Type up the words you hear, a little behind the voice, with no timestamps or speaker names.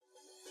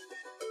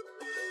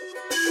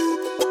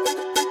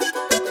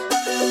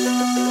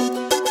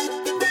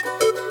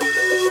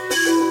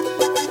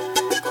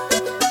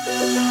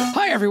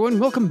everyone.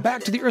 Welcome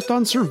back to the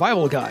Earthdawn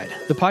Survival Guide,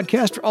 the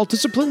podcast for all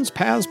disciplines,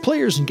 paths,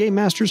 players, and game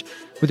masters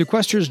with your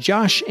questers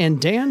Josh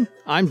and Dan.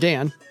 I'm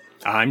Dan.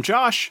 I'm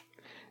Josh.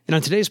 And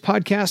on today's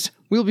podcast,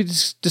 we'll be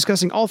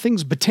discussing all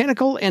things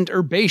botanical and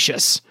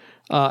herbaceous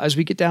as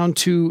we get down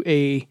to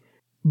a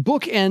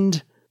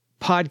bookend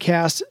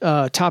podcast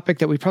topic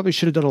that we probably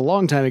should have done a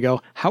long time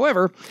ago.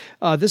 However,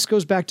 this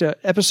goes back to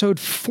episode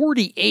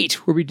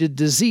 48, where we did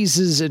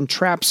diseases and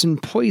traps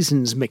and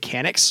poisons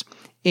mechanics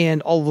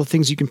and all the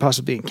things you can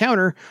possibly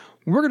encounter.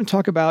 We're going to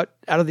talk about,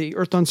 out of the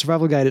Earthdawn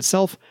Survival Guide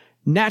itself,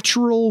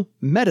 natural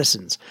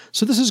medicines.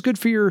 So this is good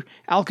for your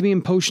alchemy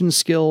and potion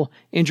skill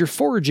and your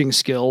foraging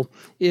skill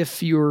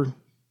if you're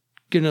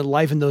going to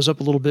liven those up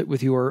a little bit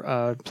with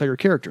your player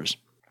characters.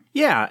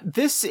 Yeah,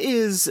 this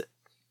is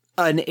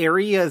an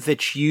area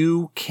that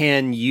you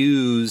can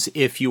use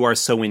if you are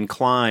so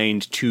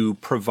inclined to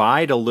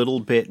provide a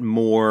little bit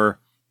more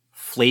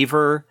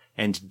flavor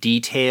and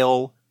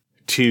detail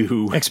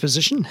to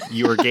exposition,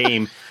 your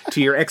game,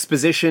 to your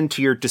exposition, to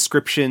your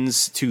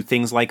descriptions, to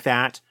things like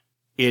that.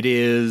 It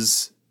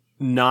is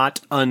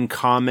not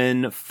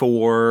uncommon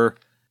for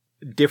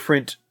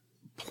different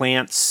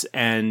plants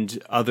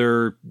and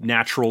other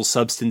natural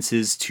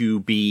substances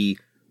to be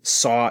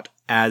sought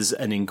as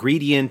an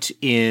ingredient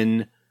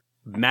in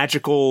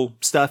magical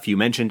stuff. You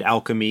mentioned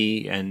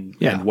alchemy and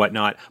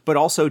whatnot, but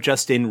also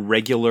just in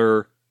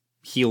regular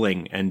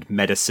healing and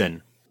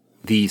medicine.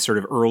 The sort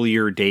of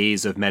earlier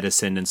days of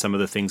medicine and some of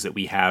the things that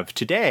we have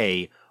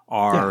today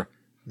are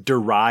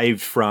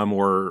derived from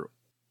or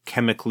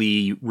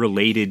chemically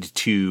related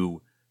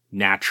to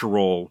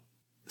natural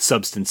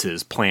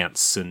substances,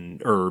 plants and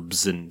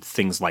herbs and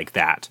things like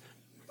that.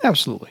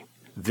 Absolutely.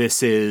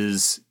 This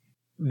is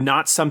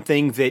not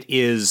something that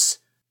is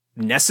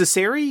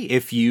necessary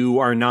if you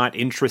are not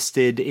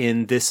interested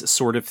in this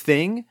sort of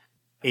thing.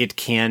 It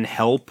can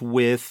help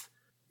with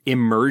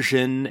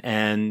immersion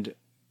and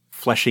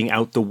fleshing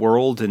out the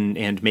world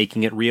and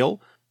making it real.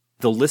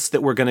 The list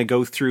that we're going to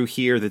go through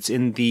here that's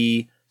in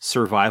the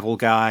survival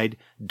guide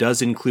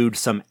does include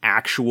some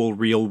actual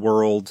real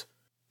world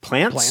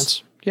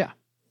plants. Yeah.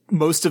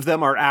 Most of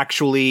them are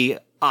actually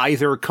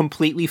either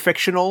completely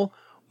fictional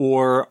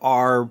or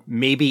are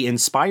maybe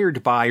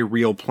inspired by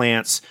real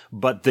plants,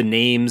 but the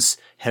names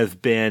have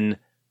been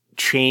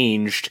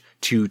changed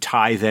to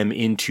tie them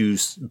into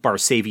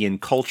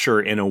Barsaivian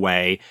culture in a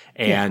way.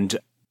 And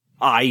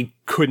I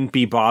couldn't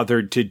be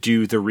bothered to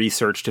do the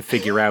research to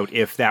figure out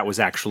if that was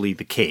actually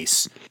the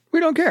case.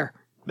 We don't care.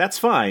 That's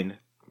fine.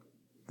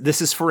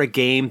 This is for a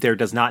game. There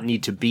does not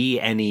need to be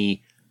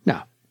any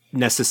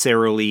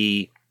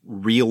necessarily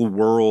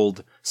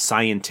real-world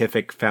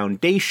scientific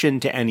foundation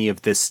to any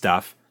of this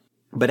stuff.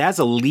 But as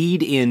a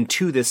lead-in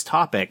to this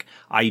topic,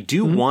 I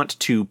do want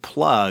to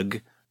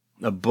plug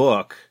a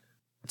book.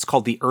 It's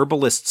called The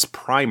Herbalist's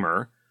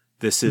Primer.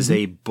 This is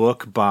a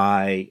book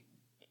by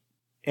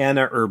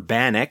Anna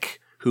Urbanek,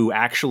 who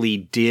actually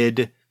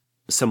did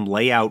some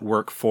layout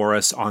work for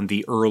us on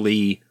the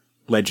early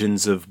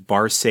Legends of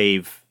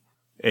Barsaive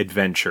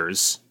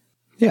adventures.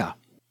 Yeah.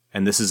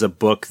 And this is a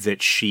book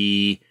that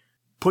she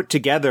put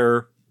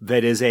together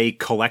that is a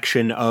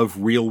collection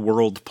of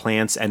real-world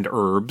plants and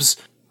herbs,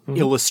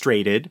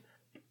 illustrated,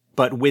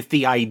 but with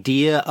the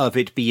idea of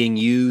it being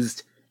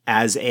used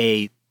as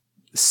a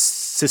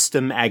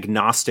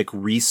system-agnostic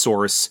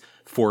resource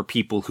for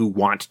people who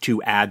want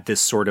to add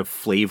this sort of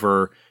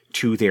flavor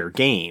to their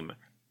game.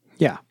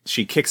 Yeah.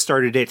 She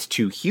kickstarted it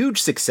to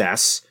huge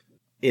success.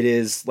 It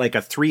is like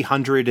a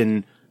 300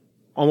 and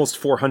almost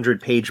 400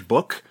 page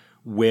book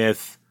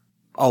with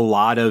a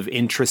lot of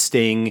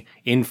interesting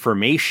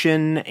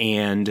information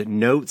and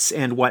notes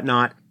and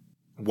whatnot.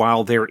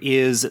 While there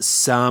is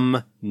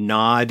some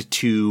nod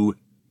to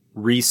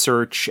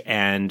research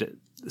and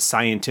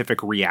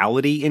scientific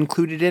reality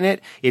included in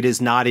it, it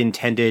is not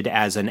intended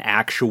as an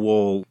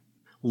actual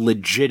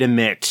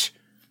legitimate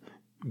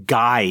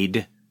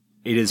guide.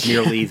 It is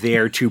merely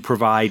there to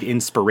provide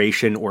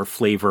inspiration or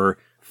flavor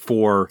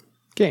for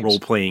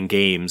role-playing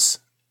games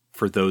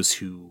for those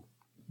who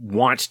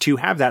want to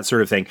have that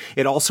sort of thing.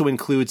 It also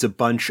includes a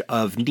bunch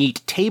of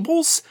neat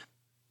tables,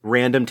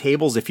 random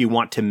tables if you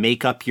want to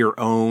make up your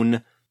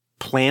own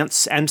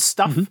plants and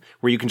stuff,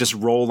 where you can just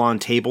roll on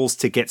tables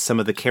to get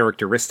some of the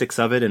characteristics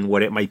of it and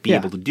what it might be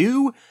able to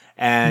do,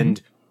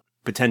 and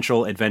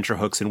potential adventure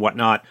hooks and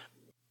whatnot.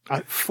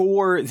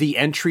 For the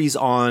entries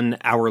on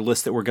our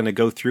list that we're going to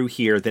go through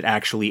here that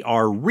actually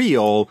are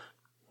real,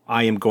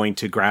 I am going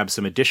to grab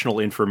some additional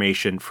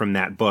information from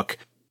that book.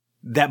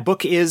 That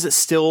book is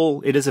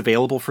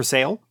available for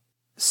sale,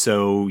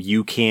 so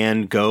you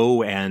can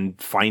go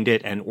and find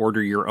it and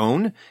order your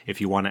own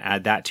if you want to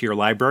add that to your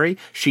library.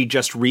 She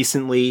just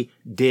recently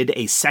did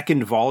a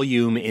second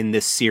volume in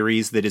this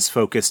series that is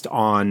focused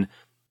on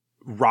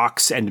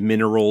rocks and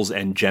minerals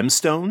and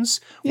gemstones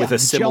with a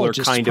similar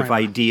kind of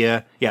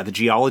idea. Yeah, the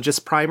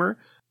Geologist Primer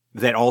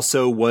that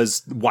also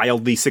was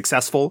wildly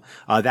successful.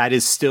 That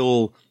is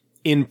still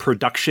in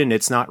production.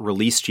 It's not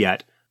released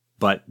yet,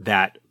 but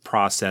that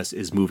process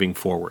is moving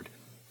forward.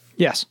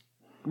 Yes.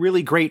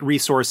 Really great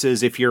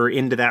resources if you're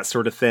into that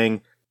sort of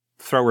thing.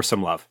 throw her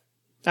some love.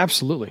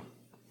 Absolutely.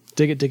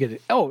 Dig it, dig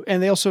it. Oh,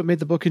 and they also made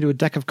the book into a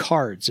deck of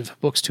cards. If a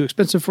book's too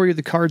expensive for you,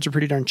 the cards are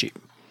pretty darn cheap.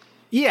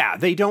 Yeah,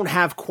 they don't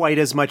have quite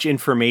as much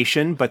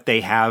information, but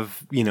they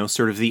have,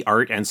 sort of the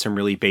art and some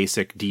really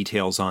basic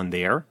details on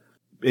there.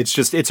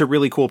 It's a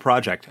really cool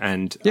project.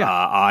 And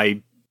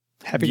I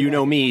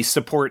me,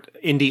 support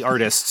indie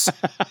artists.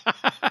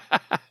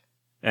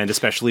 And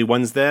especially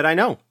ones that I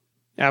know.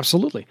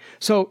 Absolutely.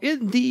 So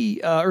in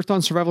the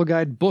Earthdawn Survival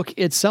Guide book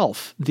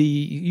itself, the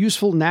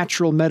useful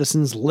natural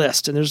medicines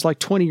list, and there's like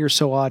 20 or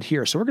so odd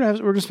here. So we're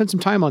gonna spend some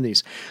time on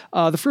these.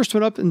 The first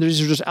one up, and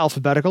these are just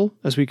alphabetical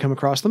as we come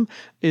across them,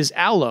 is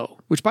aloe,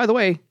 which, by the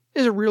way,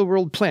 is a real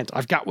world plant.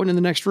 I've got one in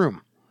the next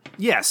room.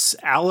 Yes,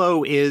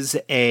 aloe is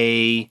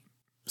a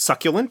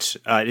succulent.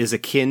 It is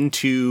akin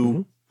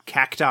to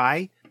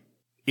cacti.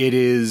 It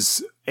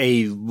is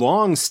a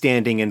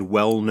long-standing and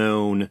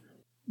well-known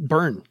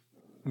burn.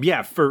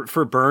 Yeah,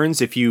 for burns,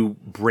 if you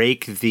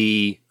break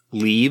the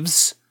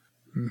leaves,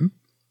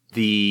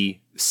 the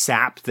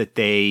sap that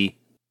they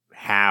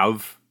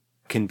have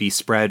can be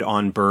spread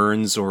on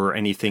burns or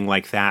anything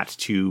like that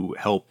to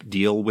help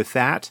deal with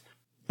that.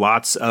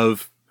 Lots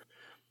of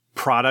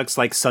products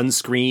like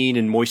sunscreen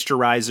and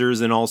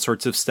moisturizers and all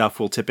sorts of stuff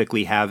will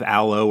typically have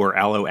aloe or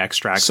aloe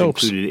extracts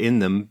included in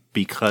them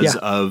because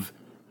of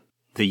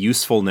the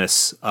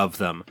usefulness of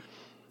them.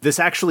 This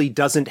actually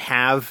doesn't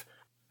have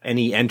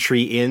any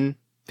entry in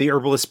the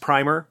Herbalist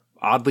Primer,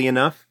 oddly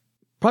enough.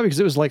 Probably because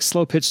it was like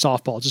slow-pitch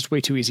softball, just way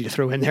too easy to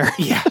throw in there.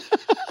 Yeah.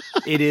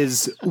 It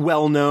is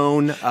well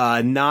known.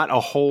 Not a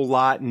whole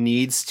lot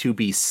needs to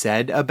be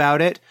said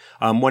about it.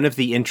 One of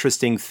the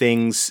interesting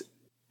things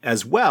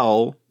as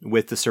well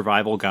with the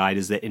survival guide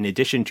is that in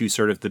addition to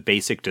sort of the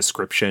basic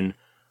description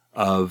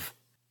of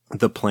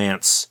the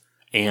plants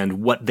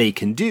and what they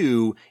can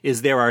do,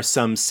 is there are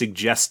some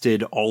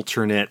suggested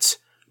alternate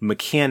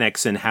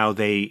mechanics and how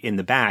they, in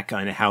the back,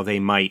 and how they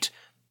might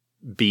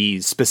be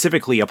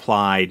specifically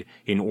applied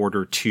in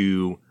order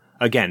to,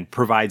 again,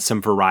 provide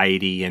some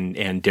variety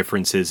and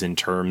differences in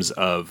terms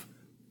of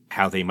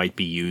how they might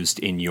be used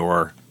in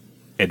your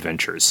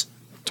adventures.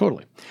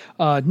 Totally.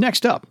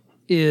 Next up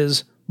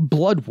is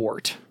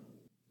bloodwort.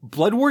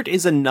 Bloodwort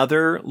is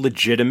another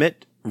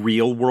legitimate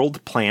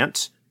real-world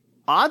plant.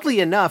 Oddly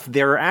enough,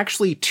 there are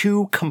actually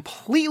two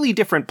completely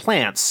different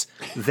plants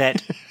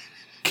that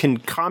can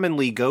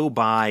commonly go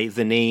by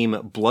the name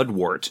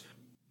bloodwort.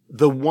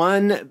 The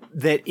one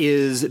that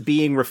is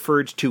being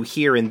referred to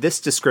here in this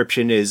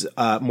description is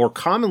more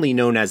commonly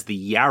known as the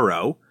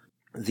yarrow.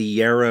 The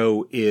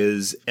yarrow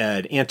is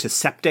an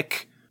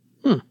antiseptic.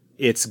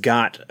 It's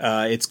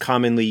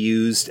commonly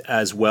used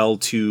as well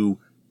to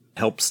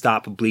help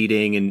stop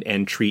bleeding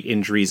and treat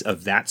injuries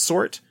of that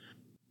sort.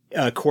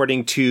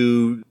 According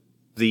to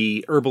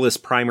the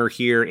Herbalist Primer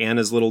here,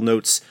 Anna's little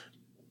notes,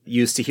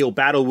 used to heal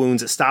battle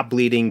wounds, stop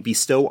bleeding,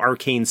 bestow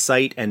arcane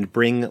sight, and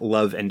bring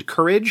love and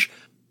courage.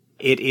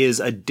 It is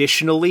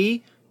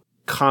additionally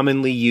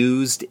commonly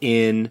used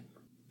in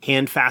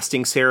hand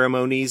fasting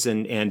ceremonies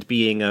and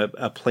being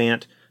a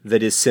plant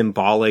that is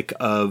symbolic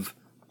of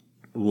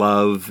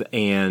love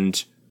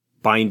and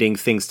binding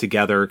things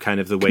together,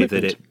 kind of the way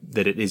that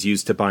it is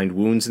used to bind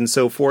wounds and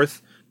so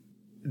forth.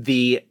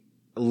 The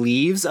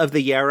leaves of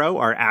the yarrow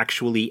are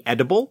actually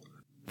edible.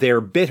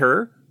 They're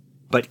bitter,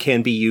 but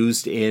can be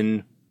used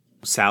in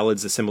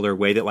salads a similar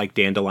way that like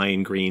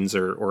dandelion greens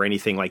or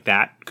anything like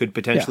that could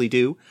potentially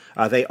do.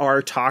 They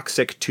are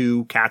toxic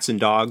to cats and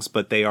dogs,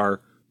 but they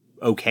are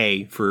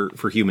okay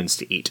for humans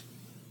to eat.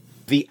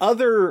 The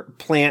other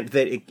plant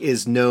that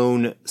is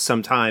known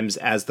sometimes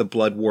as the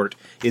bloodwort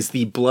is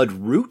the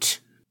bloodroot,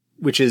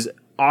 which is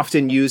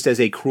often used as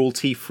a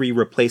cruelty-free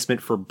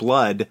replacement for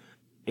blood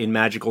in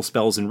magical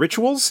spells and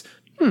rituals,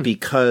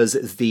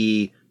 because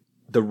the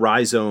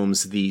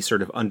rhizomes, the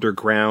sort of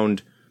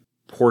underground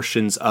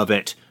portions of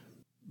it,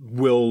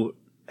 will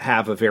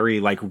have a very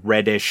like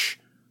reddish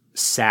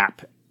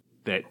sap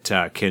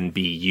that can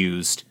be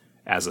used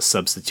as a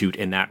substitute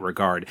in that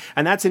regard.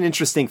 And that's an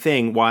interesting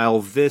thing. While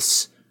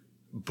this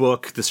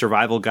book, the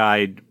survival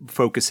guide,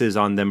 focuses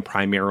on them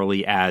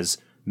primarily as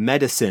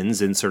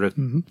medicines in sort of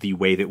the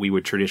way that we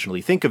would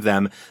traditionally think of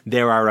them,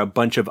 there are a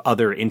bunch of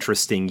other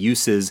interesting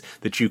uses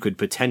that you could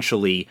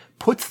potentially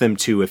put them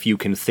to if you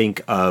can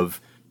think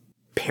of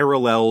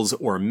parallels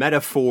or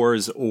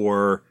metaphors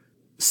or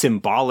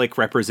symbolic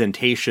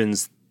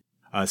representations,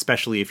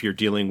 especially if you're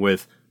dealing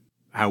with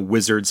how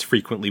wizards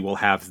frequently will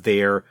have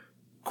their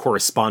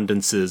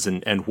correspondences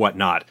and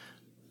whatnot.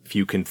 If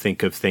you can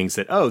think of things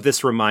that, oh,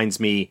 this reminds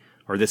me,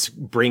 or this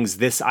brings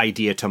this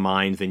idea to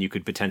mind, then you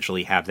could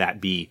potentially have that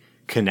be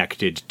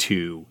connected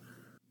to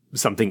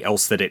something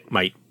else that it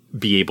might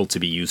be able to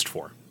be used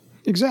for.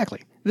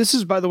 Exactly. This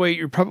is, by the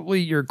way, probably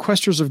your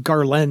Questers of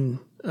Garlen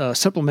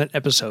supplement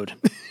episode.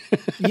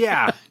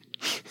 Yeah.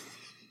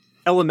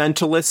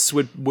 Elementalists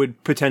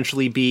would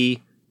potentially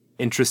be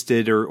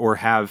interested or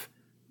have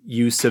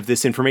use of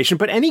this information,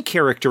 but any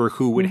character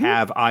who would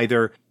have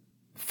either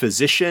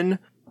physician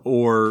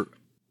or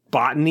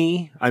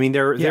botany. I mean,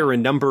 there are a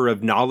number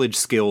of knowledge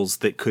skills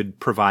that could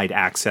provide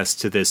access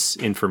to this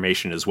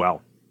information as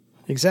well.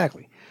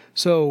 Exactly.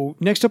 So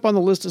next up on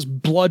the list is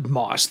blood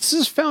moss. This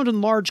is found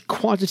in large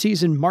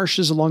quantities in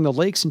marshes along the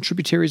lakes and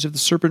tributaries of the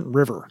Serpent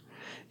River.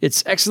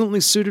 It's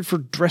excellently suited for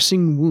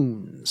dressing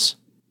wounds.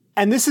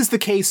 And this is the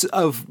case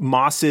of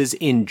mosses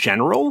in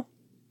general,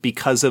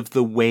 because of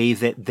the way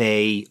that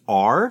they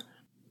are.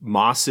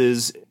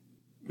 Mosses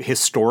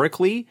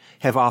historically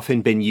have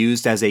often been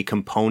used as a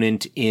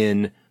component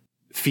in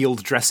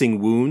field dressing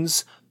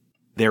wounds.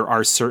 There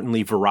are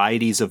certainly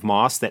varieties of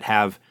moss that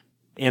have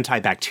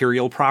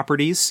antibacterial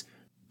properties,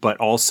 but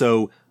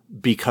also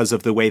because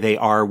of the way they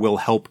are will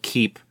help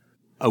keep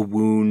a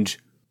wound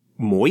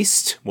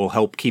moist, will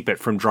help keep it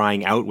from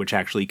drying out, which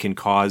actually can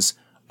cause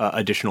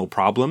additional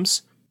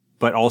problems.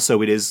 But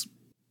also it is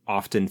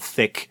often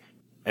thick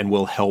and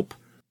will help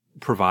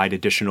provide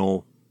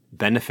additional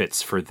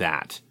benefits for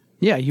that.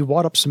 Yeah, you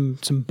wad up some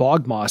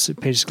bog moss. It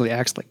basically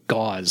acts like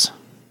gauze.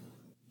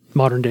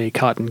 Modern day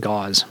cotton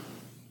gauze.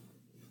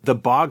 The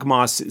bog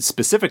moss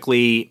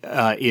specifically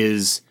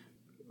is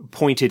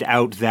pointed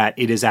out that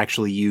it is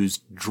actually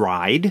used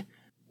dried,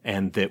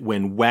 and that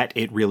when wet,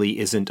 it really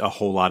isn't a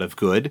whole lot of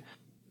good.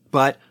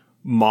 But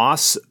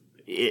moss,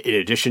 in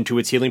addition to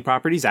its healing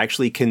properties,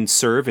 actually can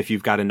serve, if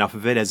you've got enough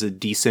of it, as a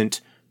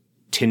decent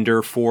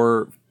tinder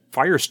for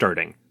fire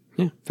starting.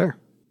 Yeah, fair.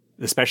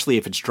 Especially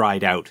if it's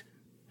dried out,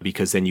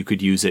 because then you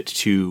could use it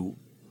to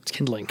It's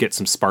kindling. Get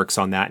some sparks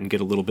on that and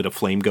get a little bit of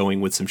flame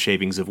going with some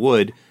shavings of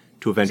wood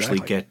to eventually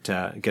get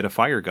a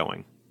fire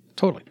going.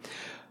 Totally.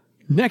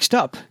 Next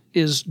up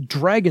is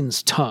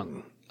Dragon's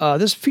Tongue.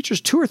 This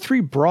features 2 or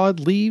 3 broad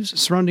leaves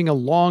surrounding a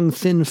long,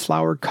 thin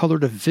flower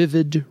colored a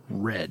vivid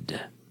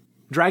red.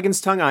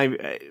 Dragon's Tongue,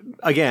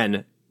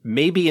 again,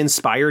 may be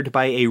inspired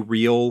by a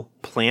real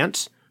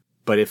plant,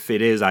 but if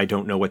it is, I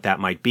don't know what that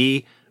might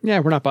be. Yeah,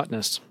 we're not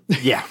botanists.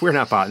 Yeah, we're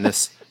not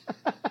botanists.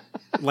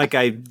 Like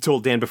I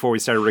told Dan before we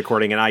started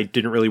recording, and I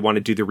didn't really want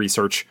to do the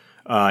research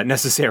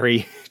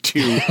necessary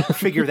to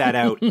figure that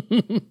out.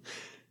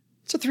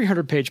 It's a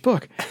 300-page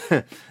book.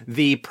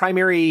 The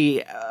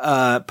primary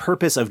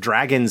purpose of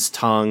Dragon's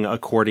Tongue,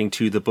 according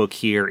to the book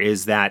here,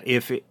 is that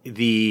if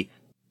the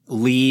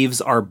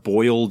leaves are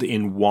boiled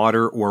in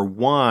water or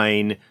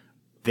wine,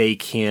 they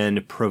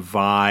can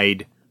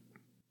provide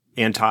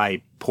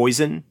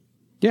anti-poison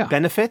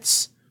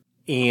benefits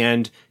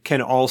and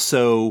can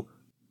also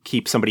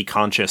keep somebody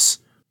conscious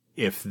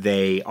if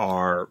they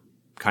are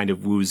kind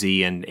of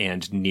woozy and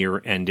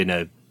in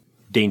a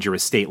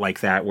dangerous state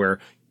like that, where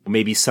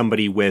maybe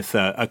somebody with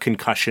a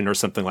concussion or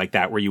something like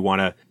that, where you want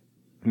to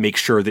make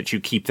sure that you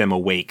keep them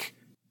awake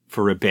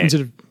for a bit.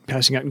 Instead of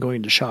passing out and going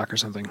into shock or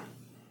something.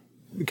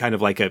 Kind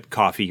of like a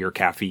coffee or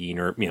caffeine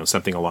or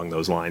something along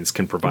those lines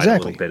can provide a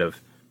little bit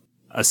of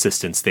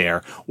assistance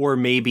there. Or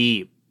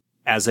maybe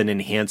as an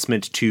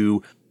enhancement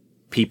to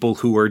people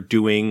who are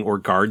doing, or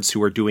guards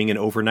who are doing an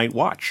overnight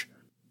watch,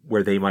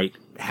 where they might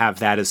have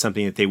that as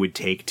something that they would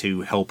take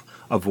to help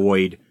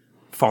avoid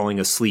falling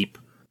asleep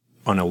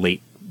on a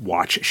late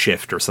watch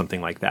shift or something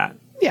like that.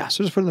 Yeah,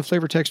 so just put in the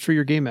flavor text for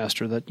your game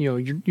master that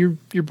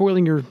you're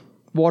boiling your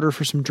water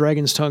for some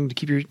Dragon's Tongue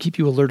to keep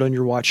you alert on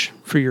your watch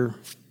for your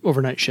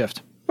overnight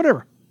shift.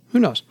 Whatever. Who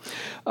knows?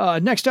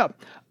 Next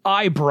up,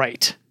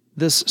 eyebright.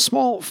 This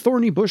small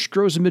thorny bush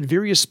grows amid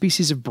various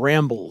species of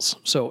brambles.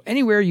 So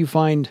anywhere you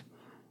find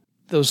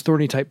those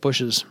thorny type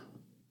bushes,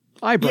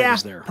 eyebright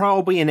is there.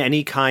 Probably in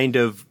any kind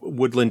of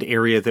woodland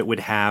area that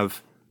would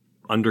have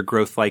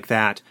undergrowth like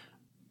that.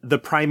 The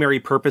primary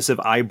purpose of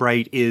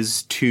eyebright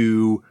is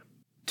to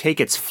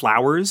take its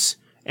flowers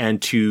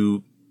and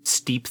to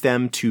steep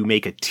them to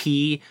make a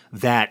tea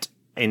that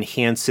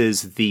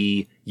enhances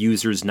the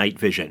user's night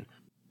vision,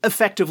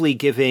 effectively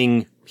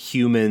giving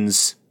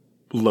humans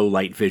low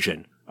light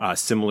vision,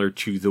 similar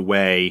to the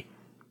way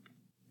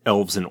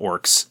elves and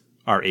orcs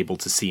are able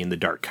to see in the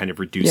dark, kind of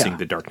reducing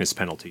the darkness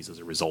penalties as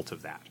a result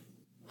of that.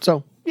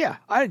 So, yeah,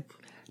 I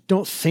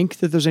don't think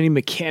that there's any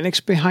mechanics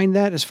behind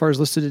that as far as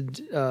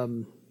listed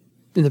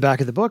in the back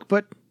of the book,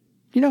 but,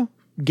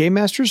 game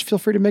masters, feel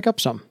free to make up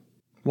some.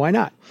 Why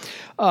not?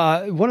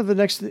 One of the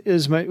next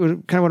is kind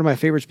of one of my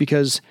favorites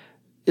because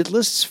it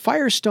lists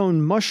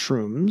firestone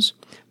mushrooms,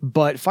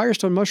 but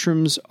firestone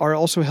mushrooms are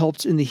also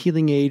helped in the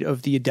healing aid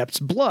of the adept's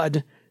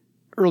blood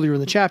earlier in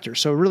the chapter.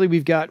 So really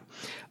we've got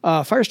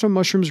firestone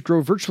mushrooms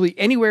grow virtually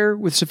anywhere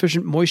with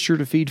sufficient moisture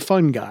to feed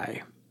fungi.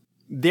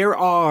 There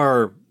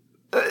are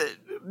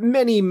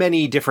many,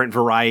 many different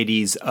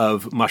varieties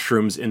of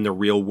mushrooms in the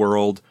real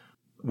world,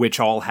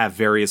 which all have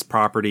various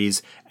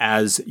properties.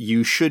 As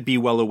you should be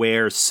well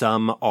aware,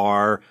 some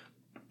are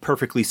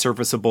perfectly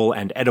serviceable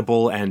and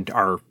edible and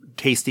are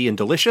tasty and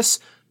delicious.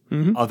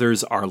 Mm-hmm.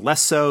 Others are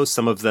less so.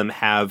 Some of them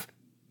have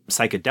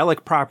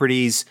psychedelic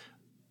properties.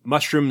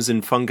 Mushrooms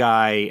and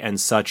fungi and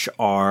such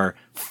are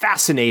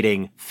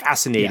fascinating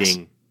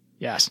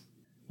Yes.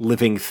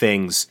 living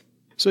things.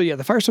 So yeah,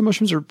 the firestone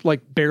mushrooms are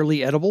like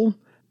barely edible,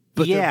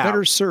 but they're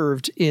better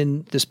served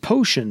in this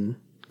potion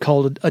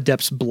called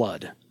Adept's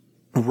Blood.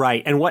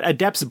 Right. And what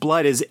Adept's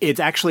Blood is, it's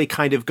actually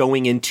kind of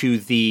going into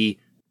the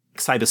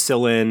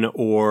psilocybin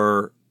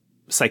or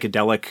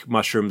psychedelic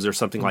mushrooms or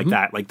something like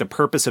that. Like the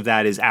purpose of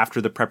that is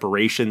after the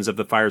preparations of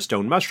the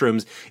Firestone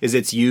mushrooms is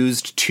it's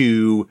used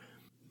to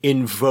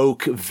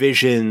invoke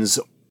visions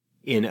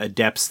in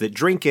adepts that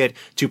drink it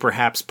to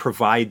perhaps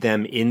provide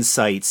them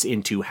insights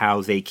into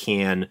how they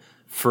can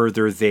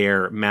further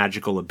their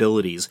magical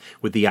abilities,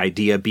 with the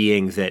idea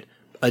being that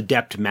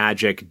adept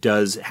magic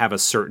does have a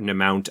certain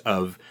amount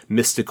of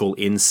mystical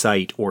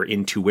insight or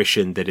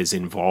intuition that is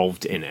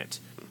involved in it.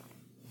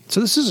 So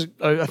this is,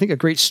 I think, a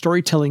great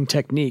storytelling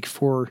technique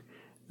for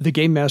the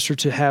game master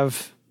to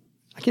have,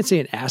 I can't say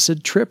an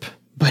acid trip,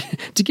 but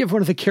to give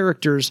one of the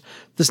characters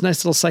this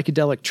nice little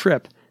psychedelic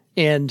trip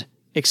and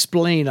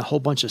explain a whole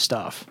bunch of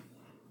stuff.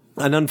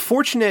 An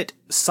unfortunate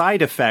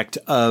side effect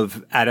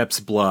of Adept's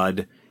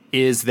Blood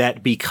is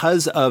that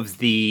because of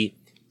the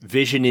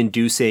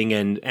vision-inducing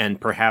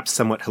and perhaps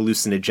somewhat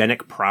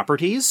hallucinogenic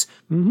properties,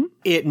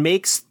 it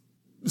makes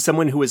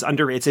someone who is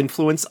under its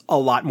influence a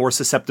lot more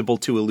susceptible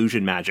to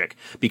illusion magic,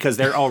 because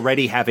they're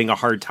already having a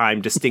hard time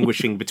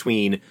distinguishing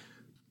between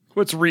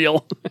what's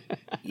real.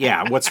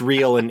 What's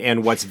real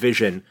and what's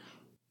vision.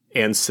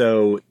 And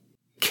so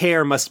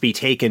care must be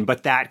taken,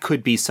 but that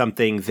could be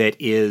something that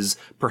is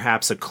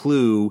perhaps a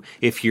clue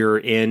if you're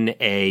in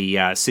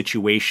a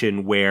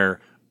situation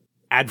where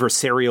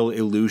adversarial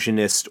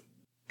illusionist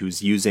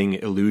who's using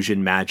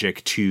illusion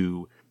magic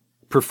to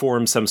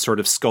perform some sort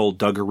of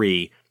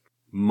skullduggery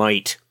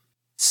might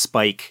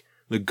spike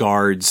the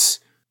guards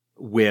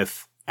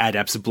with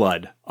Adept's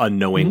Blood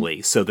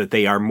unknowingly, so that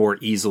they are more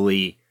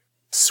easily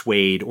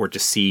swayed or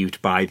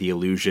deceived by the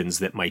illusions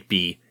that might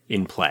be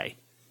in play.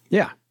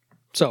 Yeah.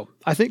 So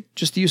I think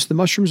just the use of the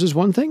mushrooms is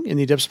one thing, and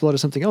the Adept's Blood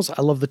is something else.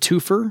 I love the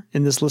twofer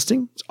in this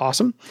listing. It's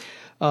awesome.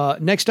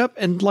 Next up,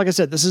 and like I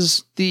said, this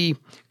is the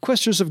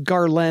Questions of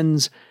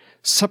Garland's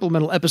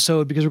supplemental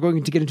episode, because we're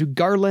going to get into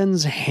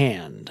Garland's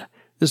Hand.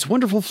 This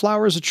wonderful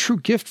flower is a true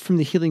gift from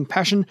the healing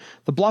passion.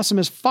 The blossom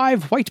has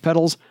 5 white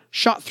petals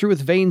shot through with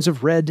veins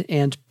of red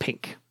and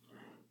pink.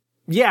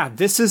 Yeah,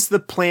 this is the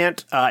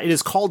plant. It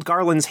is called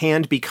Garland's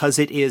Hand because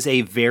it is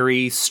a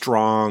very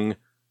strong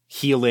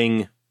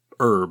healing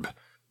herb.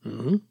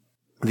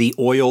 The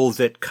oil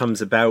that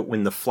comes about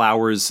when the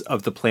flowers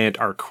of the plant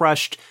are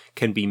crushed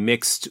can be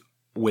mixed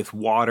with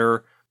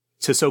water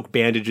to soak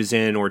bandages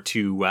in, or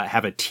to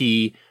have a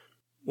tea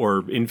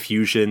or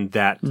infusion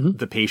that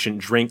the patient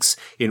drinks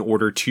in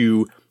order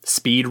to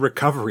speed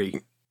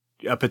recovery.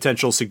 A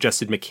potential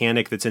suggested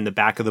mechanic that's in the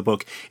back of the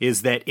book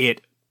is that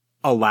it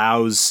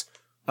allows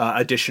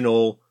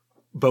additional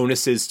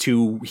bonuses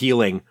to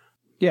healing.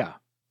 Yeah.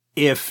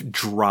 If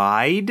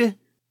dried,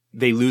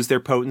 they lose their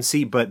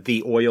potency, but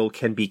the oil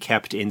can be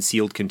kept in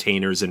sealed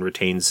containers and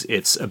retains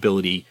its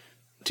ability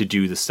to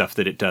do the stuff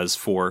that it does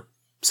for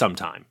some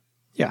time.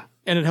 Yeah,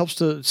 and it helps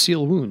to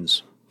seal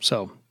wounds.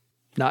 So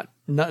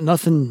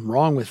nothing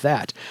wrong with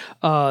that.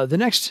 The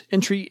next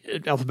entry,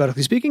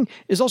 alphabetically speaking,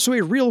 is also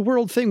a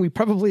real-world thing we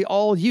probably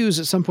all use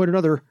at some point or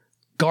another: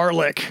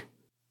 garlic.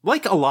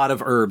 Like a lot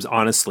of herbs,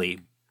 honestly,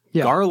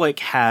 garlic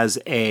has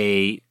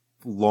a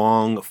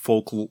long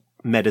folk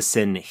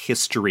medicine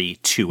history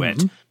to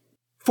it.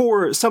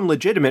 For some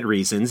legitimate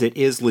reasons, it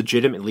is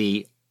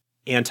legitimately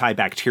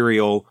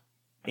antibacterial,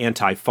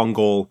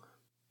 antifungal.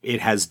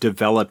 It has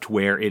developed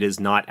where it is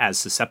not as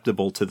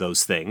susceptible to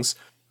those things,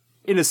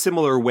 in a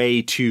similar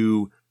way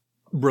to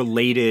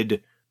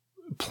related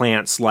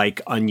plants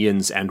like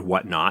onions and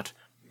whatnot.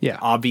 Yeah.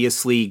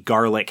 Obviously,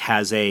 garlic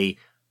has a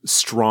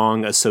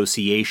strong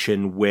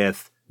association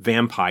with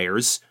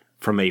vampires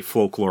from a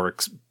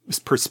folkloric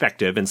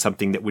perspective, and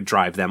something that would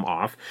drive them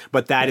off.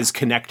 But that is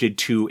connected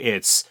to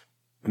its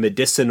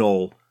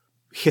medicinal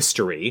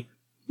history.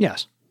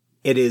 Yes.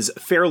 It is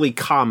fairly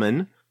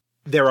common.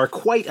 There are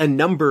quite a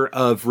number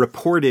of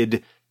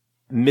reported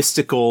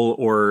mystical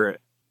or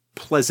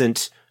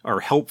pleasant or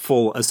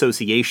helpful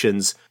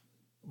associations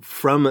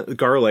from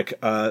garlic.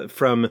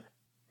 From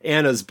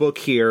Anna's book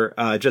here,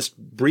 just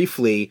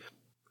briefly,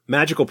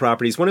 magical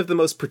properties. One of the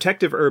most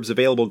protective herbs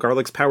available,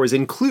 garlic's powers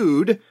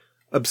include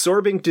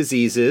absorbing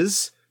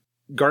diseases,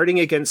 guarding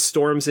against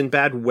storms and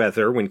bad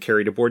weather when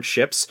carried aboard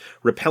ships,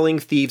 repelling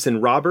thieves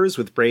and robbers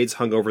with braids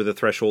hung over the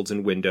thresholds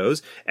and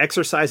windows,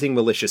 exorcising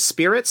malicious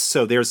spirits,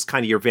 so there's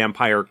kind of your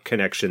vampire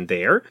connection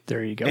there.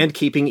 There you go. And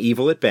keeping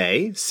evil at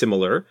bay,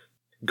 similar.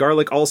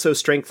 Garlic also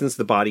strengthens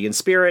the body and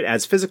spirit,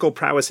 adds physical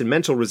prowess and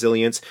mental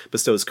resilience,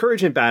 bestows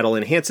courage in battle,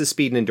 enhances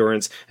speed and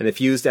endurance, and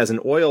if used as an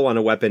oil on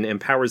a weapon,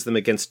 empowers them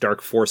against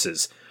dark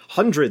forces.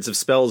 Hundreds of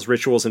spells,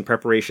 rituals, and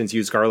preparations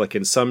use garlic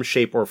in some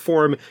shape or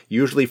form,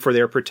 usually for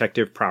their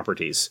protective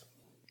properties.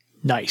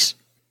 Nice.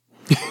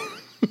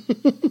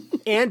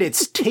 And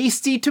it's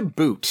tasty to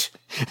boot.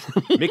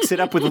 Mix it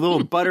up with a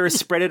little butter,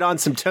 spread it on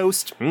some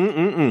toast.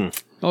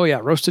 Oh yeah,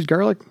 roasted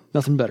garlic,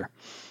 nothing better.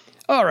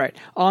 All right,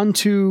 on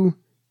to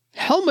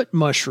helmet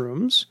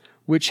mushrooms,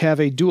 which have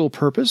a dual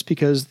purpose,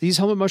 because these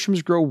helmet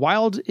mushrooms grow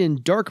wild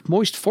in dark,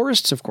 moist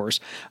forests, of course,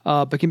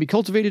 but can be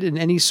cultivated in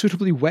any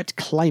suitably wet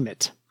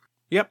climate.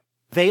 Yep.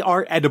 They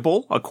are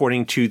edible,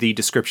 according to the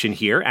description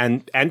here,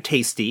 and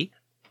tasty.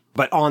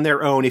 But on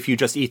their own, if you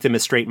just eat them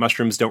as straight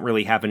mushrooms, don't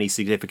really have any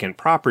significant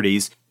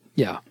properties.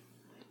 Yeah.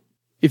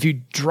 If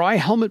you dry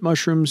helmet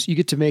mushrooms, you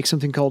get to make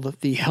something called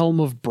the Helm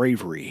of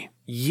Bravery.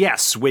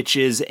 Yes, which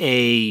is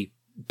a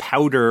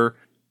powder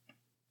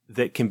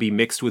that can be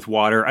mixed with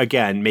water,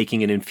 again,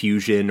 making an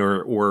infusion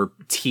or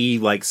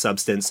tea-like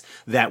substance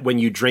that when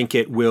you drink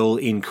it will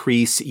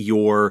increase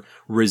your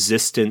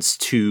resistance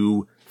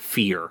to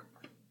fear.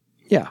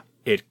 Yeah.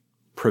 It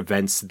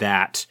prevents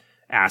that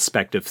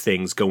aspect of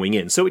things going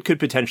in. So it could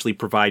potentially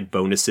provide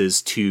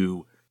bonuses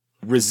to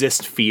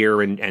resist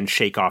fear and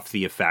shake off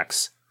the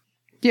effects.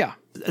 Yeah.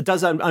 It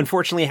does,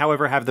 unfortunately,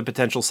 however, have the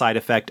potential side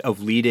effect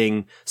of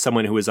leading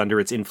someone who is under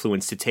its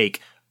influence to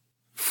take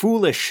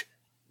foolish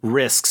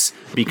risks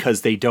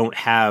because they don't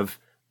have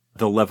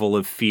the level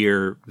of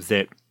fear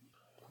that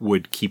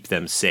would keep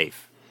them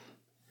safe.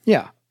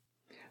 Yeah.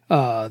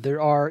 So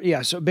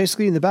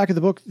basically in the back of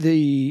the book,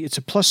 it's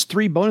a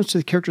 +3 bonus to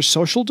the character's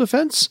social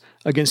defense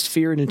against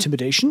fear and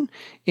intimidation,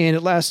 and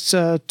it lasts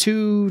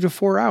 2 to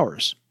 4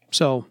 hours.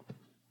 So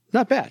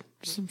not bad.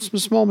 Some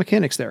small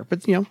mechanics there,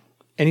 but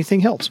anything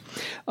helps.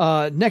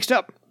 Next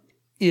up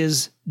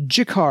is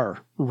Jikar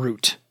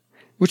root,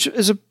 which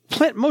is a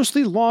plant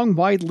mostly long,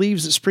 wide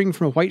leaves that spring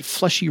from a white,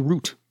 fleshy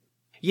root.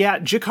 Yeah,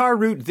 Jikar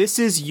root, this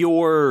is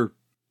your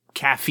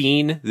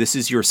caffeine. This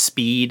is your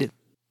speed.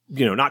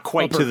 Not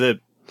quite to the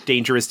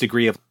dangerous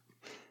degree of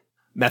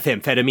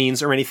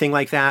methamphetamines or anything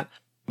like that.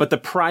 But the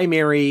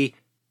primary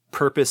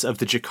purpose of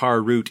the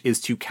Jikar root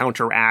is to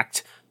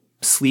counteract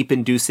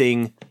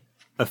sleep-inducing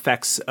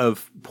effects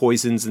of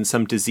poisons and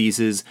some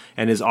diseases,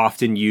 and is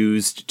often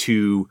used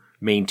to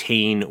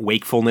maintain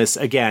wakefulness.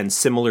 Again,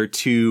 similar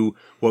to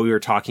what we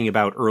were talking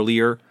about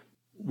earlier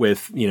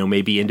with,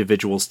 maybe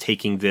individuals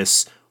taking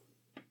this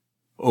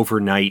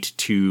overnight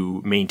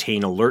to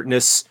maintain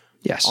alertness.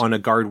 Yes. On a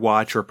guard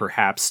watch, or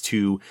perhaps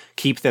to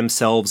keep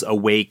themselves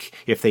awake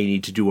if they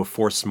need to do a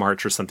forced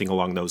march or something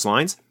along those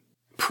lines.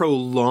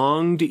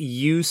 Prolonged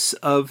use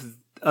of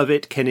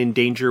it can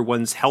endanger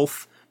one's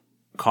health,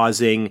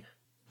 causing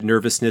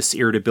nervousness,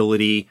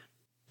 irritability.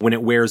 When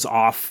it wears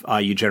off,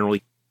 you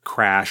generally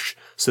crash.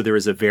 So there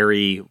is a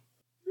very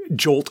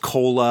Jolt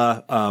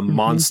Cola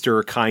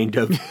monster kind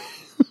of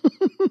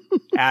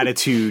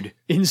attitude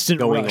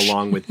instant going rush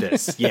along with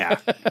this. Yeah.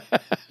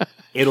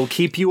 It'll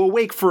keep you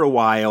awake for a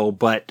while,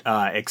 but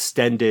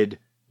extended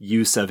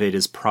use of it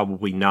is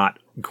probably not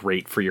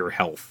great for your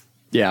health.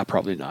 Yeah,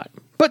 probably not.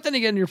 But then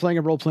again, you're playing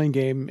a role-playing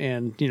game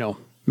and,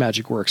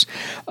 magic works.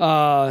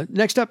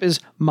 Next up is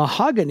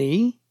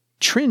Mahogany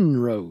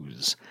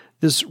Trinrose.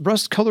 This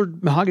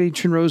rust-colored mahogany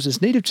trinrose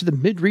is native to the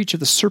mid-reach of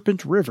the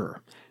Serpent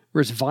River,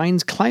 where its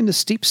vines climb the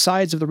steep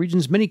sides of the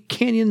region's many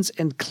canyons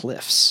and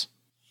cliffs.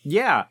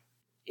 Yeah,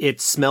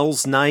 it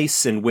smells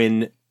nice, and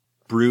when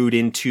brewed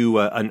into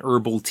an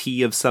herbal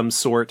tea of some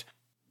sort,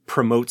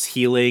 promotes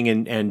healing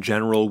and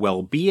general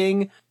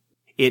well-being.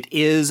 It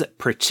is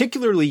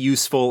particularly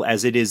useful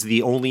as it is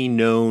the only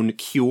known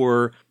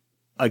cure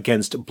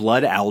against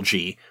blood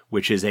algae,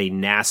 which is a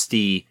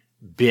nasty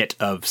bit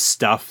of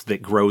stuff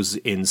that grows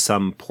in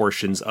some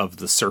portions of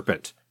the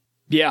serpent.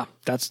 Yeah,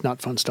 that's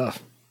not fun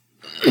stuff.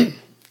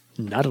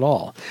 Not at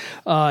all.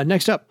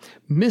 Next up,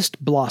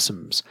 mist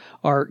blossoms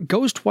are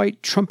ghost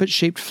white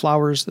trumpet-shaped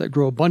flowers that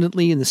grow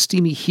abundantly in the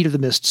steamy heat of the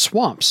mist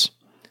swamps.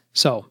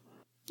 So,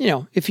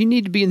 if you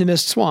need to be in the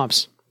mist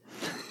swamps,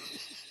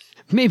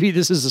 maybe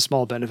this is a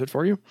small benefit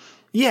for you.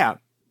 Yeah.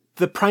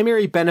 The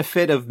primary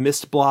benefit of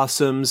mist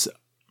blossoms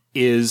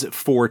is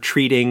for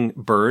treating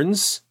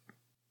burns,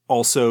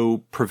 also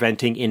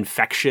preventing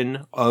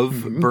infection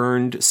of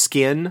burned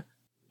skin.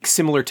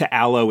 Similar to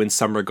aloe in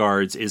some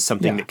regards, is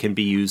something that can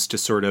be used to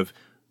sort of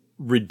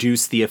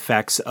reduce the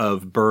effects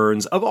of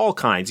burns of all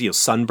kinds.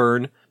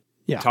 Sunburn.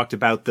 Yeah. We talked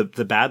about the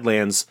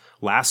Badlands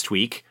last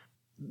week.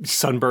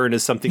 Sunburn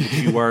is something that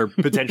you are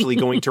potentially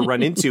going to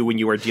run into when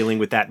you are dealing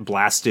with that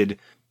blasted,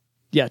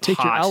 take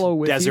your aloe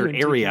with desert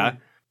you area.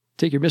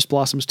 Take your mist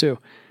blossoms too.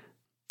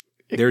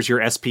 There's your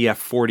SPF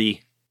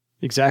 40.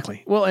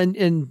 Exactly. Well,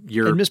 and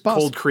your mist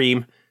cold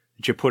cream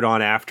that you put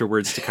on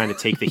afterwards to kind of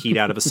take the heat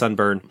out of a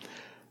sunburn.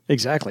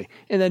 Exactly.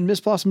 And then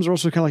mist blossoms are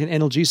also kind of like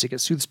an analgesic. It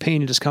soothes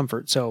pain and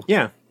discomfort. So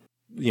yeah,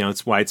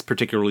 it's why it's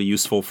particularly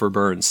useful for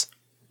burns.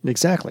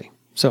 Exactly.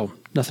 So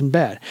nothing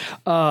bad.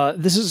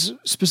 This is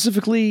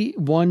specifically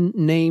one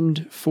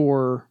named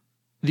for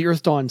the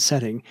Earth Dawn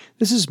setting.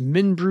 This is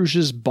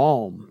Minbruge's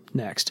Balm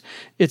next.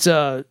 It's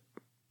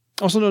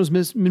also known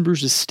as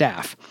Minbruge's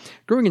Staff,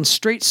 growing in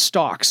straight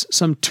stalks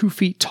some 2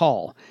 feet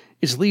tall.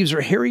 Its leaves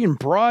are hairy and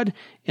broad,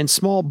 and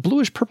small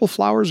bluish-purple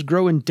flowers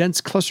grow in dense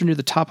cluster near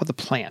the top of the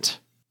plant.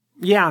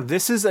 Yeah,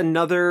 this is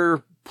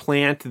another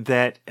plant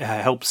that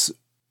helps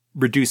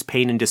reduce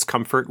pain and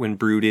discomfort when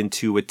brewed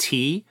into a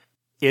tea.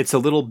 It's a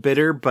little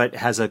bitter, but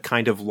has a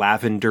kind of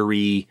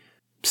lavendery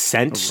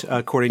scent,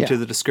 according to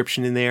the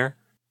description in there.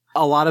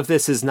 A lot of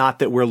this is not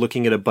that we're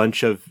looking at a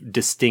bunch of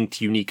distinct,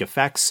 unique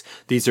effects.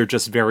 These are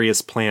just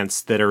various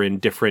plants that are in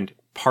different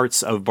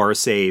parts of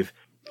Barsaive.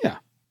 Yeah.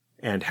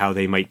 and how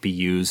they might be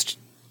used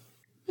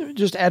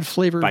Just add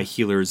flavor. by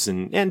healers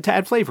and to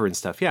add flavor and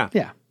stuff. Yeah.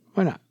 Yeah,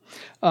 why not?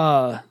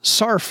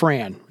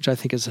 Sarfran, which I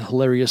think is a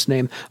hilarious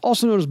name,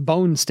 also known as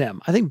bone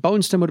stem. I think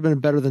bone stem would have been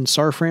better than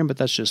sarfran, but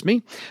that's just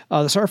me.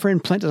 The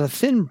sarfran plant is a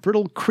thin,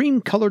 brittle,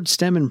 cream-colored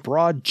stem and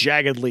broad,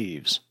 jagged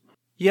leaves.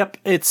 Yep,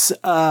 it's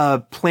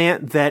a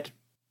plant that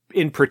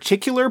in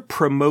particular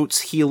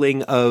promotes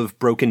healing of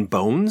broken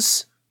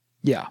bones.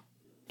 Yeah.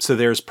 So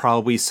there's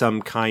probably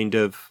some kind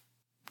of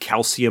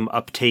calcium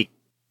uptake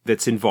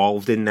that's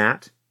involved in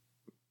that.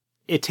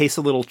 It tastes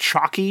a little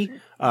chalky,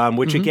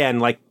 which again,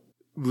 like,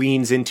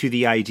 leans into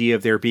the idea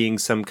of there being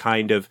some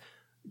kind of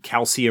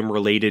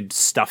calcium-related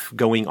stuff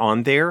going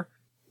on there.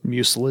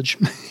 Mucilage.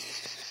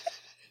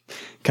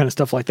 Kind of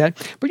stuff like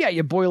that. But yeah,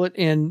 you boil it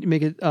and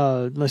make it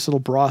a nice little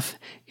broth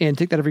and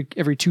take that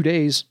every 2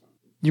 days.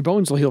 Your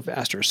bones will heal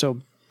faster.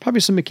 So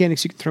probably some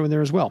mechanics you can throw in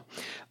there as well.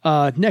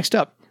 Next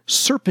up,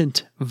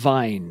 serpent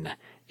vine,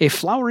 a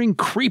flowering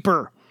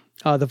creeper.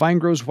 The vine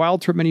grows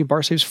wild through many of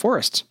Barsaive's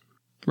forests,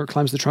 where it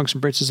climbs the trunks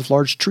and branches of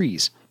large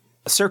trees.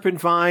 A serpent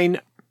vine,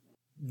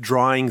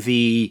 drawing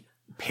the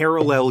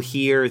parallel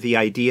here, the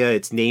idea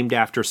it's named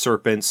after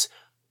serpents.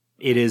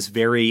 It is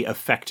very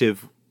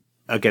effective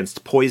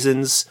against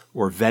poisons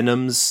or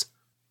venoms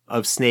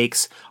of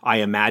snakes. I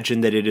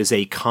imagine that it is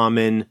a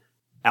common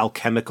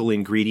alchemical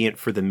ingredient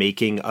for the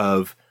making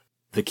of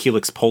the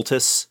Calyx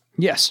poultice.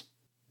 Yes.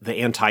 The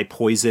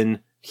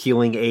anti-poison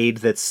healing aid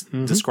that's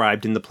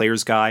described in the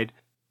player's guide.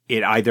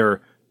 It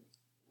either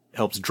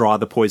helps draw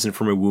the poison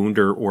from a wound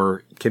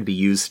or can be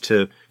used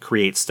to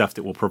create stuff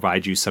that will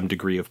provide you some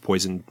degree of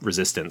poison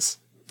resistance.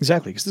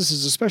 Exactly, because this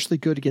is especially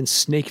good against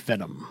snake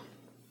venom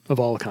of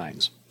all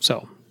kinds.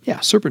 So, yeah,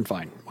 serpent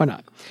vine. Why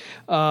not?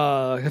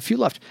 A few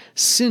left.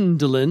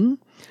 Cindolin.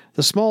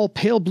 The small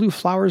pale blue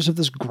flowers of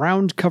this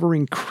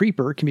ground-covering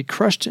creeper can be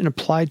crushed and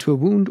applied to a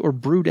wound or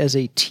brewed as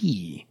a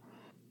tea.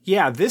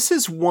 Yeah, this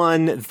is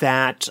one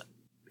that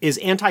is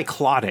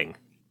anti-clotting.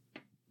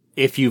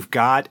 If you've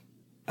got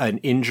an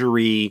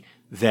injury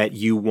that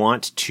you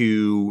want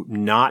to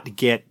not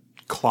get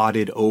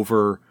clotted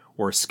over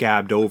or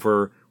scabbed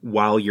over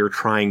while you're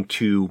trying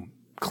to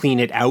clean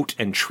it out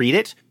and treat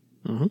it,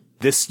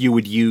 this you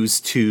would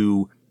use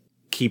to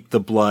keep the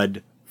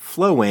blood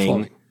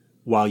flowing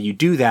while you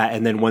do that.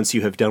 And then once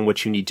you have done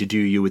what you need to do,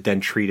 you would then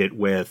treat it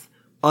with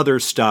other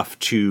stuff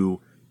to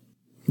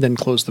then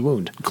close the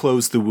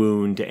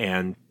wound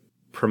and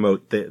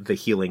promote the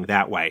healing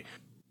that way.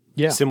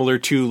 Yeah. Similar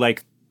to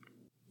like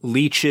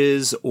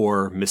leeches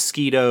or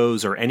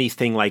mosquitoes or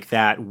anything like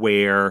that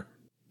where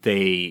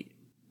they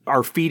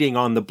are feeding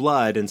on the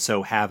blood and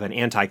so have an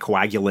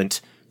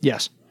anticoagulant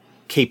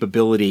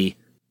capability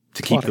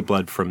to keep the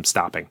blood from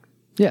stopping.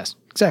 Yes,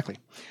 exactly.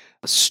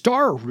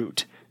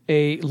 Starroot,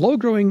 a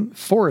low-growing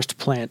forest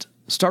plant.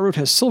 Starroot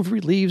has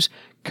silvery leaves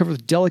covered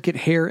with delicate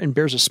hair and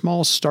bears a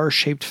small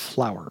star-shaped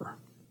flower.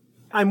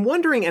 I'm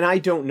wondering, and I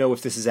don't know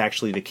if this is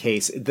actually the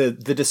case, the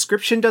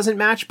description doesn't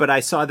match, but I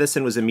saw this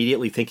and was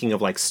immediately thinking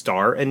of like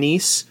star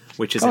anise,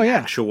 which is an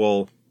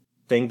actual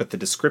thing, but the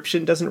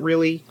description doesn't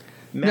really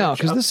match. No,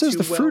 because this is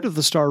the fruit of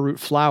the starroot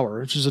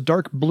flower, which is a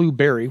dark blue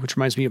berry, which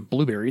reminds me of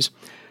blueberries,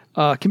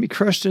 can be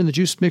crushed and the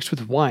juice mixed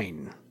with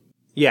wine.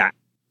 Yeah.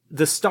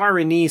 The star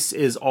anise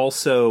is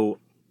also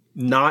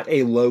not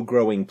a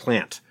low-growing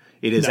plant.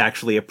 It is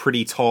actually a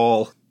pretty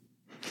tall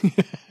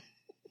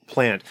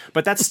plant.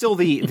 But that's still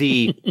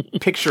the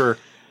picture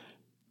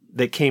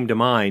that came to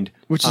mind.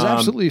 Which is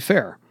absolutely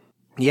fair.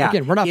 Yeah.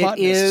 Again, we're not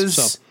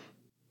botanists.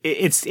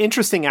 It's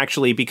interesting,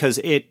 actually, because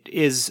it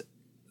is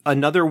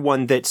another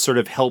one that sort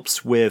of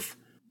helps with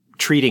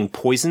treating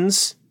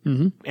poisons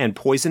and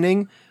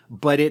poisoning,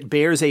 but it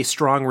bears a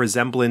strong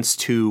resemblance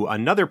to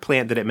another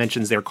plant that it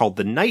mentions there called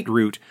the night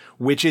root,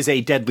 which is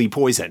a deadly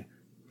poison.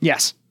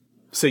 Yes.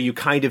 So you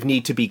kind of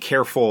need to be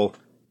careful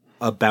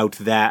about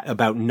that,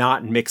 about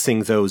not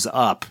mixing those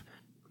up.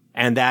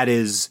 And that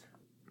is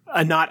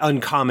a not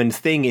uncommon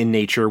thing in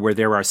nature where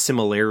there are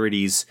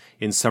similarities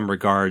in some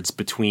regards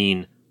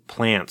between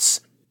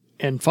plants.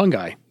 And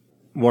fungi.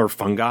 More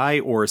fungi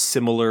or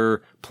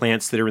similar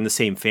plants that are in the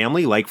same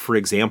family. Like, for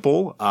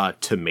example,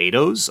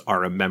 tomatoes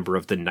are a member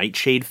of the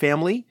nightshade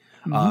family.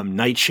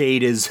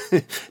 Nightshade is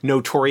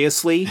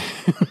notoriously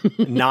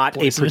not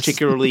a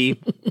particularly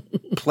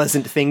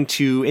pleasant thing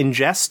to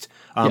ingest,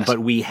 but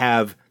we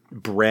have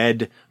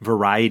bred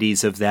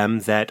varieties of them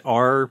that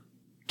are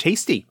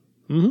tasty.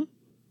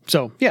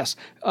 So, yes,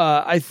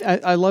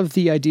 I love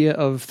the idea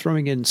of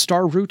throwing in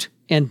star root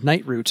and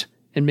night root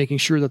and making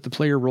sure that the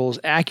player rolls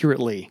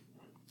accurately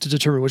to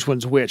determine which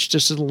one's which.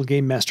 Just a little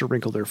game master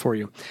wrinkle there for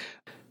you.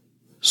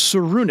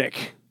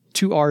 Sarunic,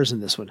 2 R's in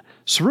this one.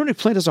 Sarunic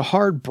plant is a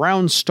hard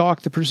brown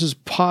stalk that produces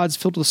pods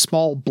filled with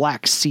small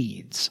black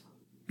seeds.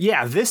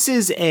 Yeah, this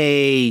is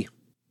a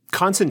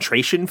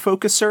concentration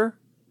focuser.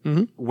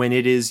 When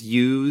it is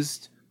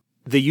used,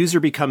 the user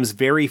becomes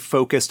very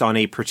focused on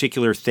a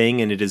particular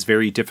thing, and it is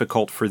very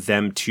difficult for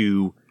them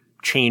to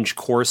change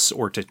course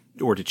or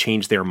to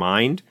change their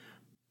mind.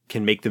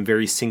 can make them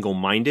very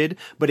single-minded,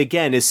 but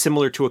again is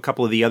similar to a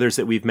couple of the others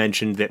that we've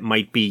mentioned that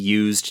might be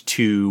used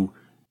to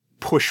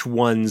push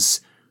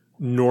one's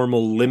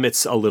normal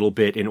limits a little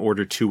bit in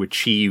order to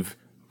achieve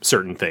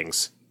certain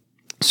things.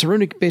 So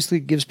Runic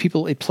basically gives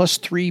people a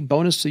 +3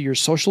 bonus to your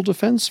social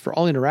defense for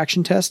all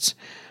interaction tests,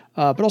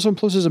 but also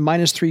imposes a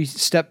 -3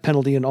 step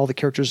penalty on all the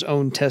character's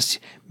own tests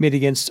made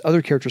against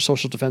other characters'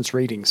 social defense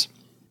ratings.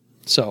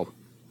 So,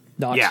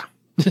 not... Yeah.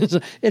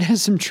 It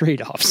has some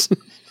trade-offs.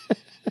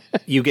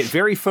 You get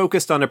very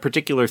focused on a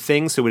particular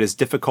thing, so it is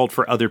difficult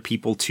for other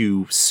people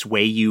to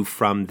sway you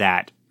from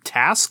that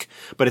task,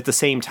 but at the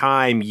same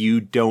time, you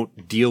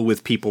don't deal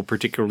with people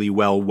particularly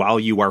well while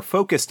you are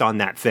focused on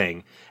that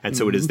thing, and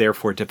so it is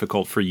therefore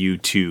difficult for you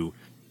to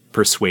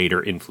persuade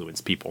or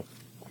influence people.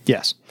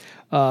 Yes.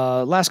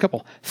 Last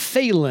couple.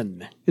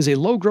 Phthalin is a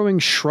low-growing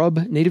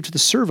shrub native to the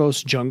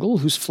Servos jungle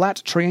whose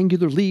flat,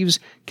 triangular leaves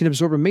can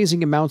absorb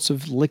amazing amounts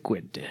of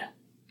liquid.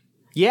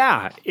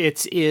 Yeah,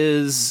 it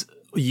is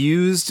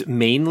used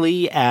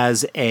mainly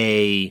as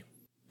a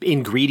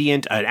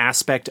ingredient, an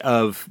aspect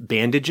of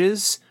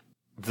bandages.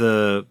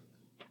 The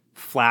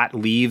flat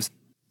leaves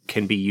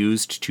can be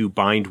used to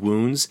bind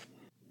wounds,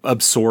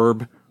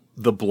 absorb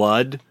the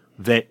blood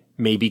that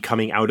may be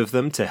coming out of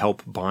them to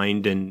help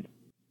bind and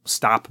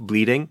stop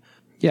bleeding.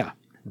 Yeah.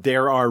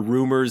 There are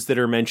rumors that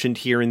are mentioned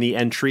here in the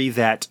entry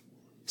that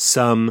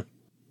some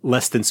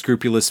less than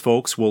scrupulous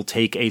folks will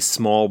take a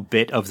small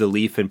bit of the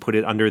leaf and put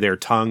it under their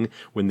tongue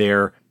when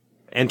they're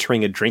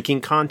entering a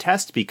drinking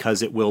contest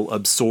because it will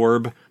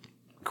absorb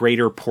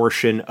greater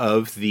portion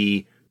of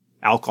the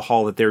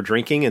alcohol that they're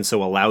drinking and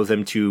so allow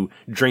them to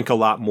drink a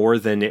lot more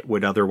than it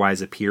would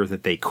otherwise appear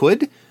that they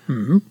could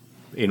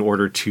in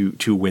order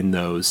to win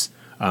those.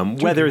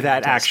 Whether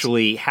that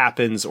actually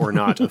happens or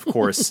not, of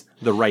course,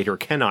 the writer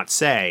cannot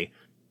say.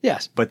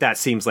 Yes. But that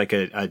seems like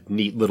a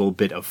neat little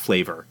bit of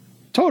flavor.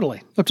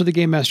 Totally. Up to the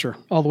game master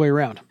all the way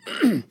around.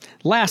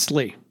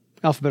 Lastly,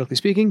 alphabetically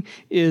speaking,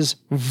 is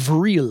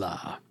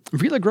Vrila.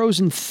 Vrila grows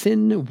in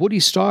thin, woody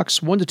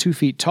stalks 1 to 2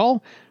 feet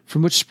tall,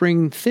 from which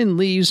spring thin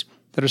leaves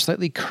that are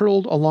slightly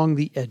curled along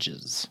the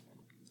edges.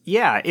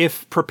 Yeah,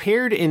 if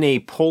prepared in a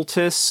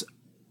poultice,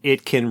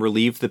 it can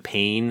relieve the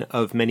pain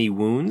of many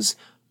wounds.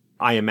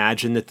 I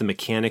imagine that the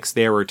mechanics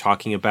there are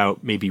talking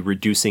about maybe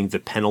reducing the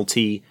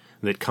penalty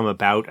that come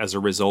about as a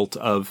result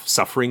of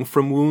suffering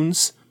from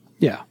wounds.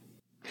 Yeah.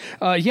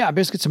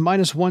 Basically it's a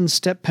 -1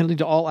 step penalty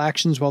to all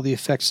actions while the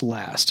effects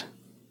last.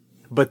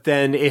 But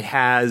then it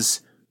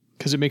has...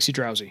 Because it makes you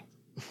drowsy.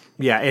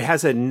 Yeah, it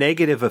has a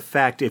negative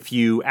effect if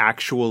you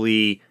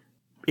actually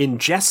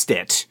ingest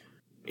it.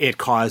 It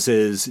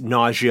causes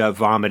nausea,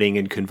 vomiting,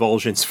 and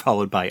convulsions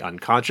followed by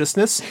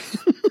unconsciousness,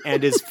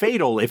 and is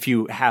fatal if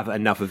you have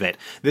enough of it.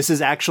 This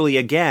is actually,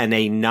 again,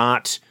 a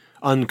not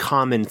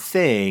uncommon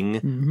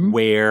thing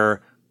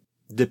where,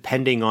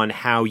 depending on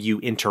how you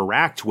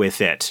interact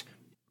with it,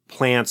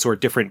 plants or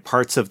different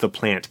parts of the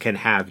plant can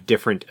have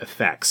different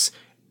effects.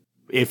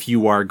 If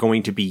you are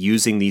going to be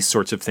using these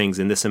sorts of things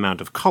in this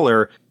amount of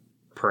color,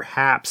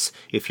 perhaps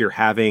if you're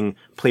having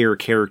player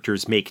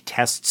characters make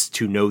tests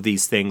to know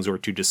these things or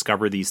to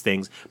discover these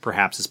things,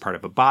 perhaps as part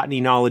of a botany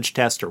knowledge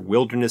test or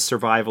wilderness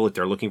survival, if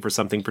they're looking for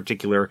something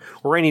particular,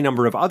 or any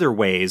number of other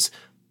ways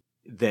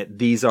that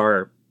these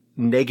are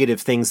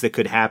negative things that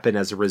could happen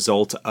as a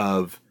result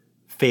of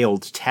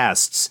failed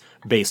tests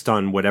based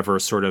on whatever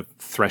sort of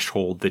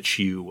threshold that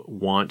you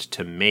want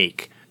to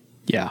make.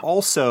 Yeah.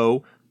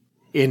 Also,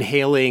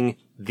 inhaling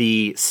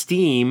the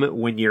steam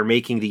when you're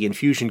making the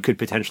infusion could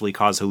potentially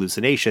cause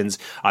hallucinations.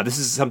 This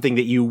is something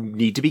that you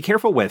need to be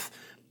careful with,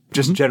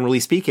 just generally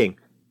speaking.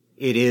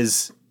 It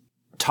is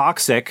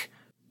toxic,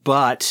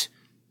 but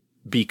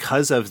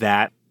because of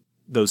that,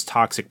 those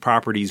toxic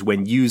properties,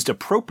 when used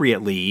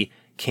appropriately,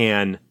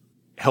 can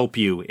help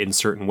you in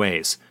certain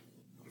ways.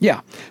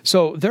 Yeah.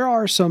 So there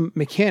are some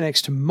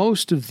mechanics to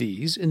most of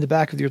these in the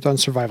back of the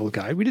Earthbound Survival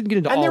Guide. We didn't get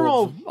into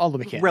all the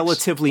mechanics.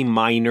 Relatively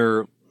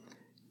minor.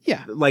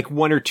 Yeah. Like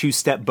 1 or 2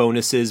 step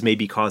bonuses,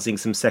 maybe causing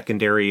some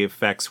secondary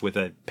effects with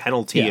a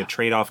penalty, a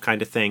trade-off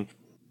kind of thing.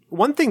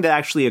 One thing that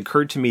actually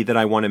occurred to me that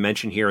I want to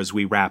mention here as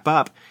we wrap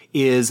up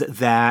is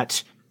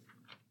that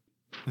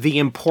the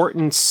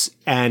importance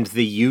and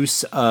the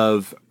use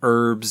of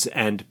herbs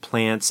and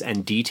plants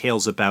and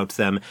details about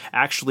them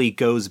actually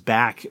goes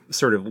back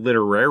sort of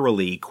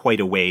literarily quite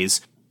a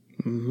ways.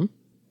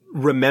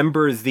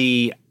 Remember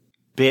the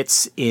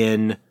bits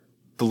in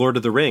The Lord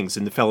of the Rings,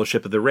 in the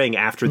Fellowship of the Ring,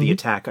 after the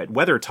attack at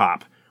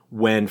Weathertop,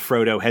 when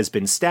Frodo has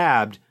been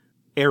stabbed,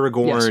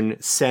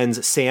 Aragorn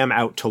sends Sam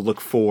out to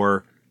look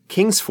for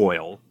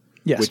Kingsfoil,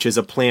 which is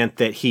a plant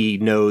that he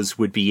knows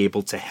would be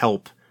able to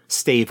help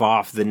stave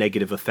off the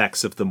negative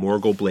effects of the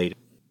Morgul blade.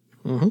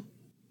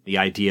 The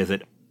idea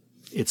that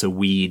it's a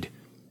weed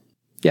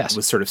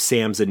was sort of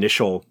Sam's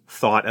initial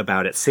thought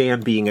about it. Sam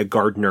being a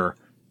gardener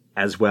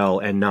as well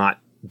and not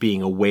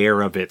being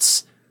aware of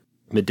its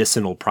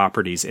medicinal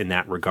properties in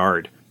that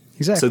regard.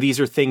 Exactly. So these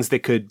are things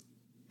that could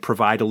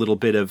provide a little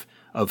bit of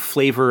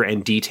flavor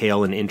and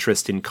detail and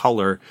interest in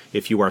color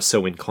if you are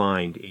so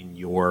inclined in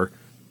your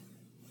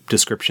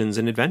descriptions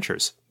and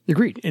adventures.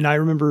 Agreed. And I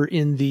remember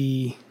in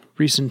the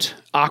recent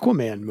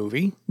Aquaman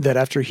movie that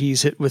after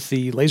he's hit with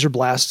the laser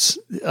blasts,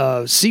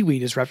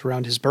 seaweed is wrapped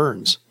around his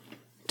burns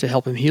to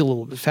help him heal a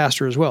little bit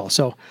faster as well.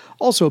 So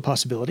also a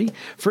possibility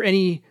for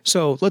any.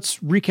 So let's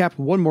recap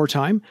one more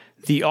time.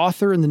 The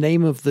author and the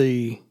name of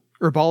the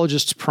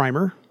Herbologist's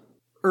Primer.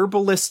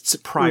 Herbalist's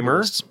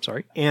Primer.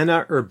 Sorry.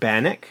 Anna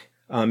Urbanik.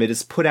 It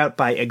is put out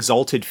by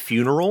Exalted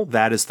Funeral.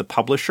 That is the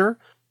publisher.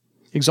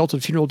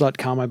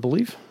 ExaltedFuneral.com, I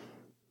believe.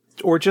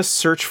 Or just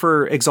search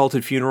for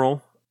Exalted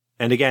Funeral.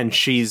 And again,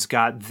 she's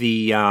got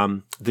the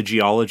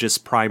Geologist's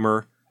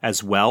Primer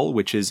as well,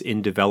 which is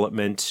in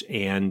development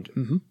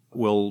and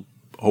will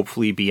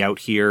hopefully be out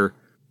here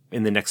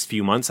in the next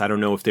few months. I don't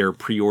know if there are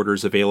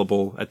pre-orders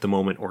available at the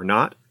moment or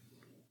not.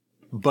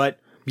 But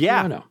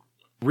yeah,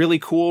 really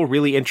cool,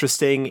 really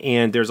interesting.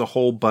 And there's a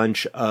whole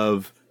bunch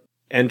of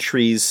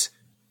entries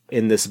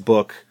in this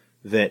book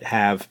that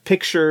have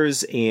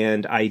pictures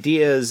and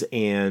ideas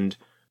and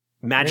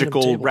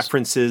magical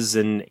references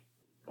and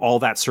all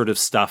that sort of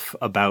stuff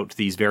about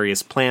these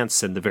various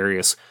plants and the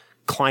various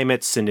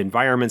climates and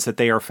environments that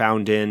they are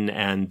found in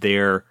and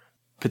their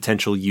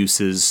potential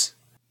uses.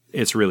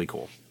 It's really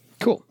cool.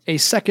 Cool. A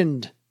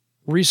second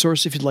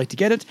resource, if you'd like to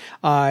get it,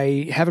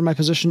 I have in my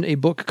possession a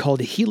book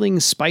called Healing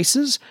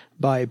Spices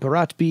by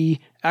Bharat B.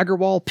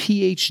 Agarwal,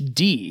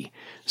 PhD.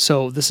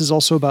 So this is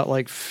also about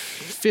like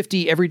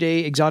 50 everyday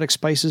exotic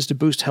spices to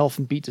boost health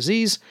and beat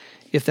disease.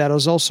 If that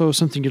is also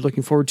something you're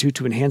looking forward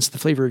to enhance the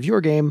flavor of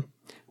your game,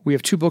 we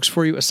have 2 books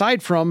for you,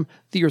 aside from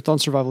the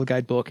Earthbound Survival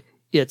Guidebook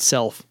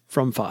itself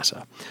from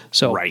FASA.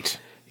 So, right.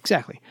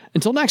 Exactly.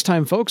 Until next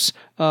time, folks,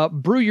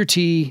 brew your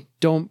tea,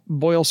 don't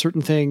boil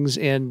certain things,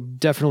 and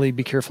definitely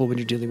be careful when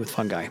you're dealing with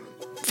fungi.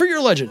 For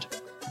your legend.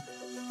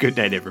 Good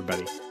night,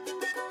 everybody.